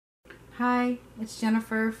Hi, it's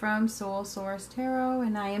Jennifer from Soul Source Tarot,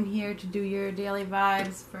 and I am here to do your daily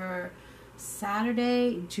vibes for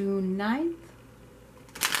Saturday, June 9th.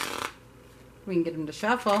 We can get them to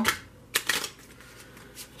shuffle.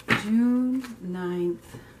 June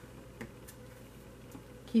 9th.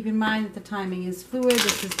 Keep in mind that the timing is fluid.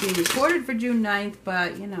 This is being recorded for June 9th,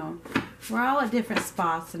 but, you know, we're all at different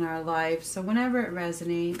spots in our life, so whenever it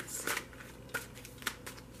resonates.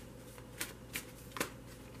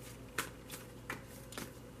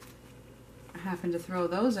 Happen to throw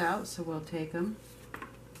those out, so we'll take them.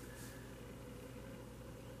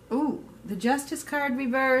 Ooh, the Justice card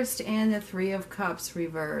reversed and the Three of Cups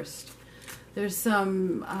reversed. There's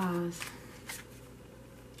some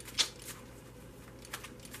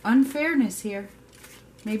unfairness here.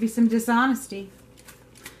 Maybe some dishonesty.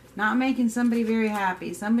 Not making somebody very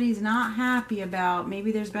happy. Somebody's not happy about,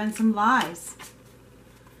 maybe there's been some lies.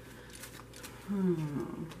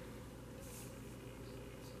 Ooh.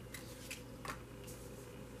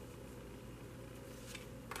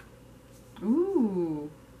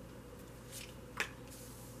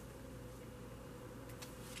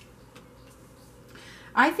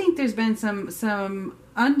 I think there's been some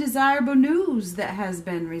undesirable news that has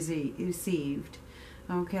been received.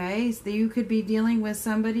 Okay, so you could be dealing with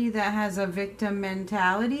somebody that has a victim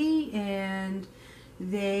mentality and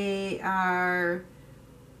they are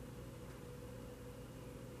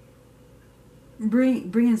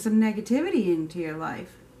bringing some negativity into your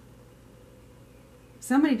life.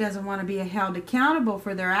 Somebody doesn't want to be held accountable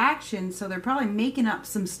for their actions, so they're probably making up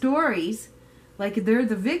some stories like they're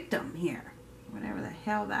the victim here. Whatever the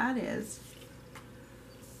hell that is.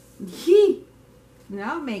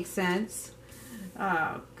 Now it makes sense.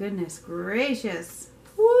 Oh, goodness gracious.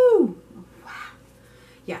 Woo! Wow.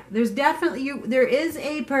 Yeah, there's definitely, there is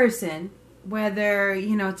a person, whether,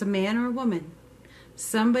 you know, it's a man or a woman.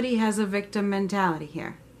 Somebody has a victim mentality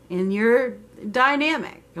here in your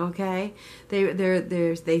dynamic, okay?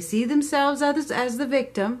 They see themselves as the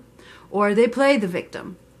victim, or they play the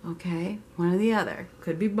victim, okay? One or the other.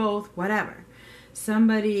 Could be both, whatever.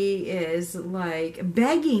 Somebody is like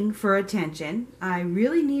begging for attention. I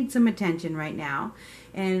really need some attention right now.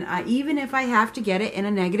 And even if I have to get it in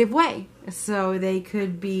a negative way. So they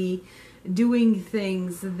could be doing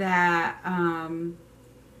things that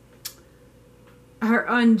are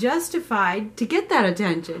unjustified to get that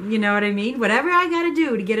attention. You know what I mean? Whatever I got to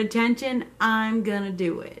do to get attention, I'm going to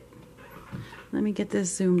do it. Let me get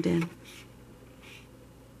this zoomed in.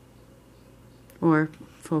 Or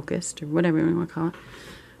focused, or whatever you want to call it.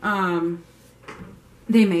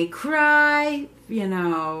 They may cry, you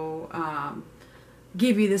know,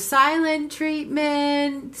 give you the silent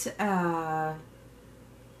treatment,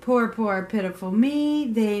 poor pitiful me.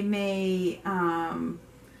 They may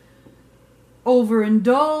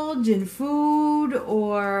overindulge in food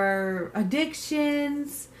or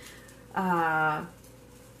addictions.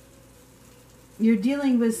 You're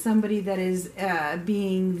dealing with somebody that is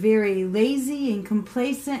being very lazy and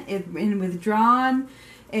complacent and withdrawn,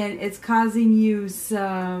 and it's causing you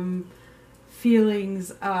some feelings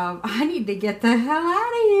of, I need to get the hell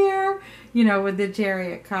out of here, you know, with the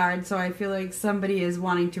Chariot card. So I feel like somebody is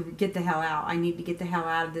wanting to get the hell out. I need to get the hell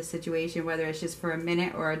out of this situation, whether it's just for a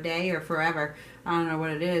minute or a day or forever. I don't know what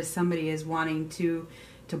it is. Somebody is wanting to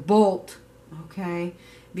bolt, okay?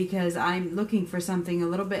 Because I'm looking for something a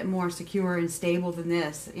little bit more secure and stable than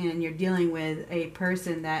this. And you're dealing with a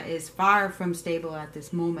person that is far from stable at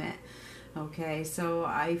this moment. Okay, so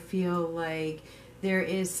I feel like there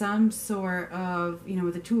is some sort of, you know,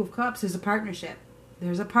 with the Two of Cups, there's a partnership.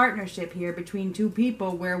 There's a partnership here between two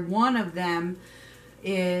people where one of them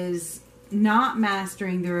is not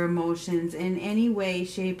mastering their emotions in any way,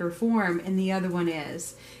 shape, or form, and the other one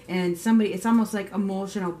is. And somebody, it's almost like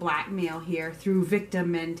emotional blackmail here through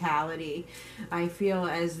victim mentality. I feel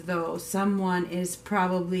as though someone is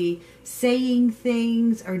probably saying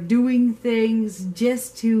things or doing things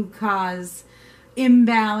just to cause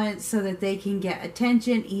imbalance so that they can get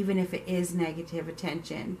attention, even if it is negative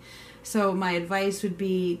attention. So my advice would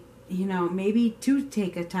be, you know, maybe to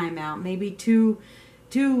take a time out, maybe to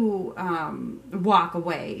walk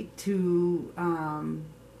away, to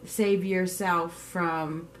save yourself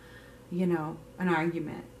from, you know, an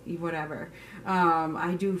argument, whatever.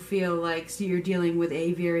 I do feel like you're dealing with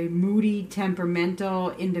a very moody,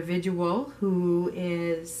 temperamental individual who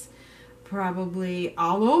is probably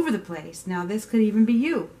all over the place. Now, this could even be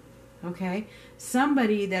you, okay?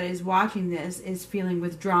 Somebody that is watching this is feeling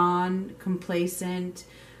withdrawn, complacent,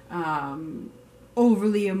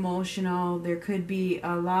 overly emotional. There could be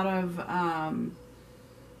a lot of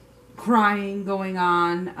crying going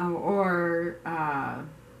on, or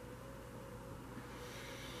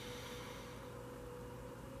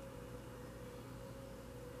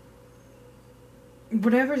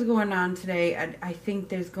whatever's going on today, I think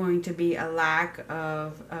there's going to be a lack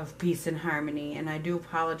of peace and harmony. And I do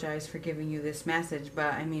apologize for giving you this message,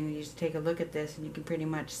 but I mean, you just take a look at this and you can pretty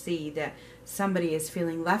much see that somebody is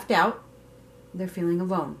feeling left out. They're feeling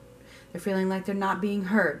alone. They're feeling like they're not being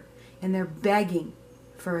heard. And they're begging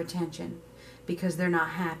for attention because they're not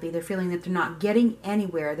happy. They're feeling that they're not getting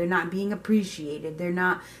anywhere. They're not being appreciated. They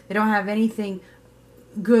don't have anything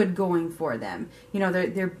good going for them. You know,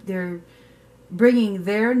 they're bringing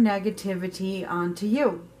their negativity onto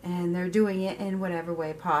you, and they're doing it in whatever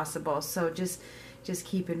way possible. So just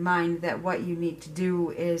keep in mind that what you need to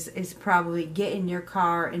do is probably get in your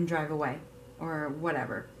car and drive away, or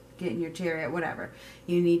whatever. Get in your chariot, whatever.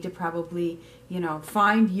 You need to probably,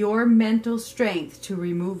 find your mental strength to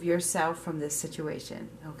remove yourself from this situation,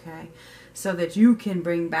 okay? So that you can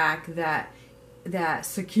bring back that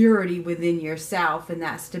security within yourself and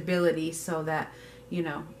that stability, so that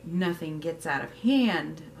nothing gets out of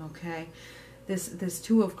hand, okay? This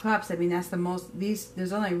Two of Cups, I mean, that's the most,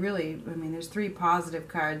 there's only really, I mean, there's 3 positive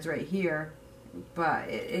cards right here, but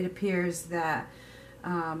it appears that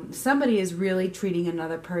somebody is really treating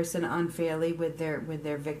another person unfairly with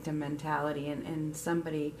their victim mentality, and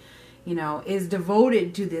somebody, is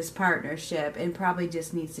devoted to this partnership and probably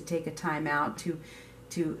just needs to take a time out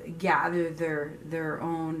to gather their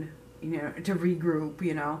own, to regroup,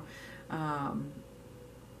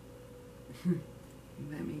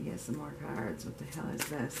 Let me get some more cards. What the hell is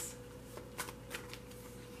this?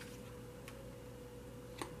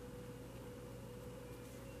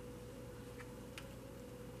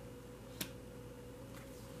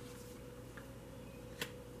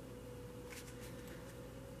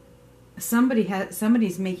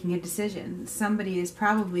 Somebody's making a decision. Somebody is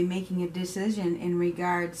probably making a decision in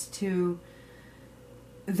regards to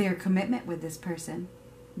their commitment with this person.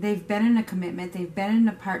 They've been in a commitment, they've been in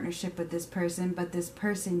a partnership with this person, but this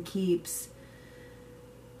person keeps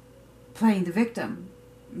playing the victim.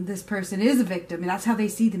 This person is a victim, and that's how they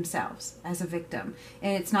see themselves, as a victim.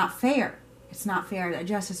 And it's not fair. It's not fair. That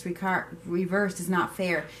justice reversed is not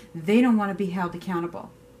fair. They don't want to be held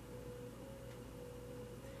accountable.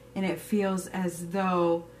 And it feels as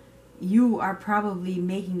though you are probably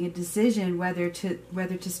making a decision whether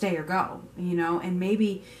to stay or go, and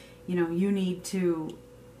maybe, you need to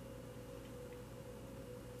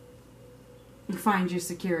find your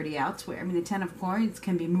security elsewhere. I mean, the Ten of Coins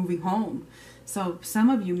can be moving home. So some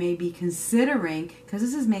of you may be considering, because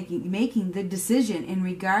this is making the decision in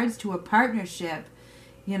regards to a partnership,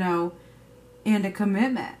 and a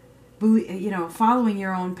commitment. Following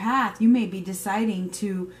your own path. You may be deciding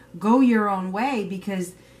to go your own way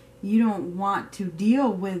because you don't want to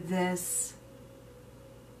deal with this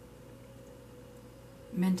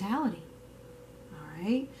mentality. All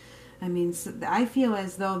right? I mean, I feel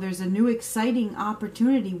as though there's a new exciting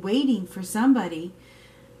opportunity waiting for somebody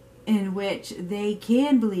in which they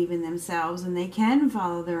can believe in themselves and they can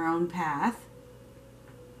follow their own path.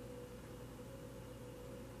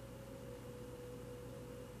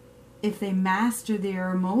 If they master their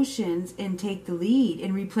emotions and take the lead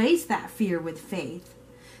and replace that fear with faith.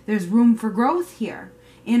 There's room for growth here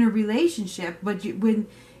in a relationship, but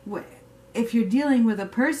if you're dealing with a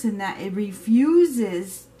person that it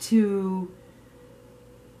refuses to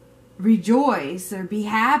rejoice or be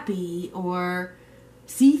happy or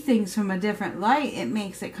see things from a different light, it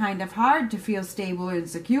makes it kind of hard to feel stable and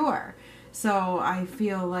secure. So I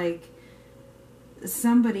feel like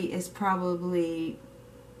somebody is probably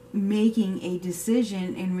making a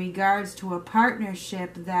decision in regards to a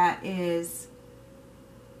partnership that is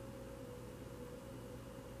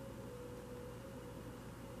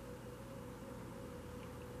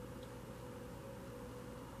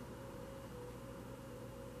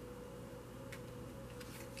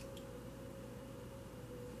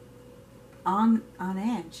on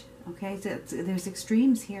edge. Okay, so there's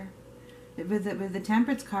extremes here. With the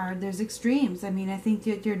Temperance card, there's extremes. I mean, I think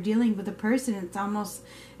that you're dealing with a person, it's almost,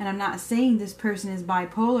 and I'm not saying this person is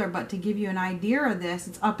bipolar, but to give you an idea of this,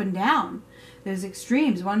 it's up and down. There's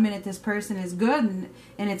extremes. One minute this person is good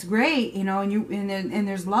and it's great, and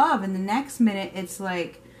there's love, and the next minute it's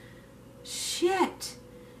like, shit.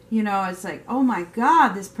 It's like, oh my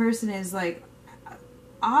God, this person is like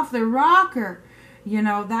off the rocker.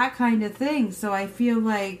 That kind of thing. So I feel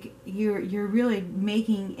like you're really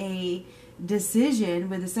making a decision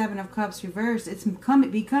with the Seven of Cups reversed. It's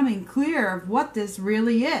becoming clear of what this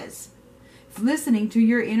really is. Listening to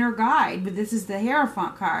your inner guide, but this is the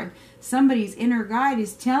Hierophant card. Somebody's inner guide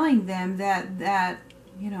is telling them that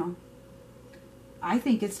I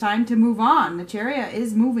think it's time to move on. The Chariot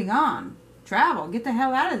is moving on. Travel. Get the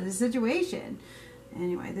hell out of this situation.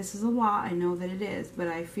 Anyway, this is a lot. I know that it is. But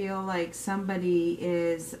I feel like somebody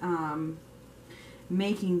is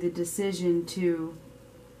making the decision to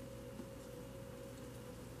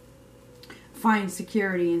find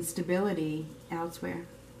security and stability elsewhere.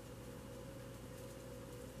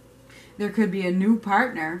 There could be a new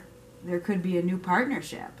partner. There could be a new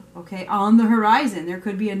partnership, okay, on the horizon. There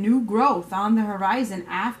could be a new growth on the horizon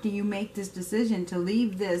after you make this decision to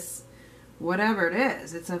leave this, whatever it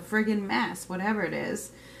is. It's a friggin' mess, whatever it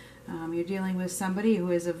is. You're dealing with somebody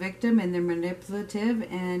who is a victim and they're manipulative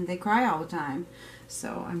and they cry all the time.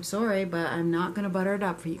 So I'm sorry, but I'm not going to butter it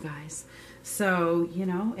up for you guys. So, you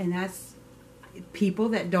know, and that's people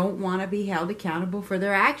that don't want to be held accountable for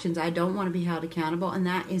their actions. I don't want to be held accountable, and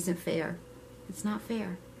that isn't fair. It's not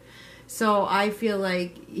fair. So I feel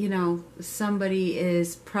like, you know, somebody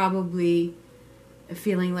is probably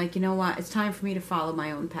feeling like, you know what, it's time for me to follow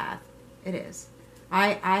my own path. It is.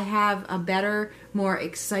 I have a better, more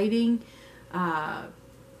exciting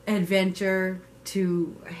adventure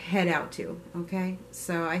to head out to, okay?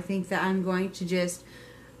 So I think that I'm going to just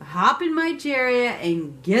hop in my chariot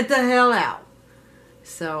and get the hell out.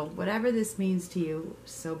 So whatever this means to you,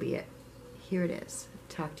 so be it. Here it is.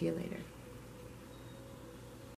 Talk to you later.